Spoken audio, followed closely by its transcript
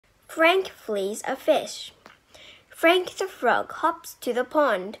Frank flees a fish. Frank the frog hops to the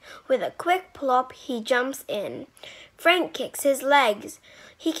pond. With a quick plop, he jumps in. Frank kicks his legs.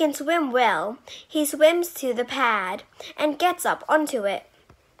 He can swim well. He swims to the pad and gets up onto it.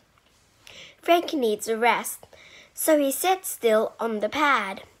 Frank needs a rest, so he sits still on the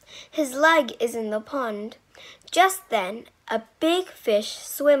pad. His leg is in the pond. Just then, a big fish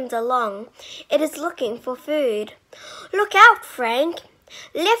swims along. It is looking for food. "Look out, Frank!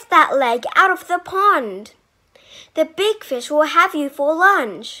 Lift that leg out of the pond. The big fish will have you for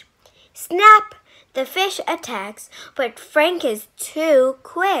lunch." Snap! The fish attacks, but Frank is too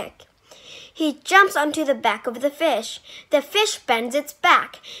quick. He jumps onto the back of the fish. The fish bends its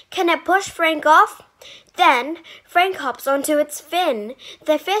back. Can it push Frank off? Then Frank hops onto its fin.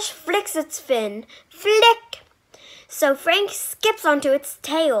 The fish flicks its fin. Flick! So Frank skips onto its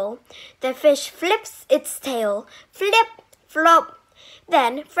tail. The fish flips its tail. Flip! Flop!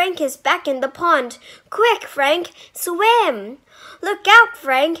 Then Frank is back in the pond. "Quick, Frank, swim! Look out,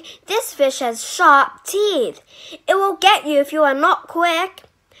 Frank, this fish has sharp teeth. It will get you if you are not quick."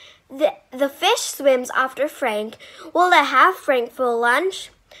 The fish swims after Frank. Will it have Frank for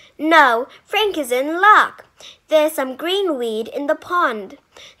lunch? No, Frank is in luck. There's some green weed in the pond.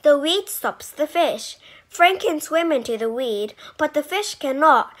 The weed stops the fish. Frank can swim into the weed, but the fish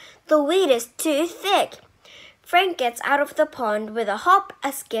cannot. The weed is too thick. Frank gets out of the pond with a hop,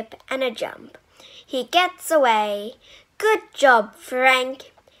 a skip, and a jump. He gets away. Good job,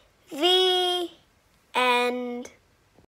 Frank. The end.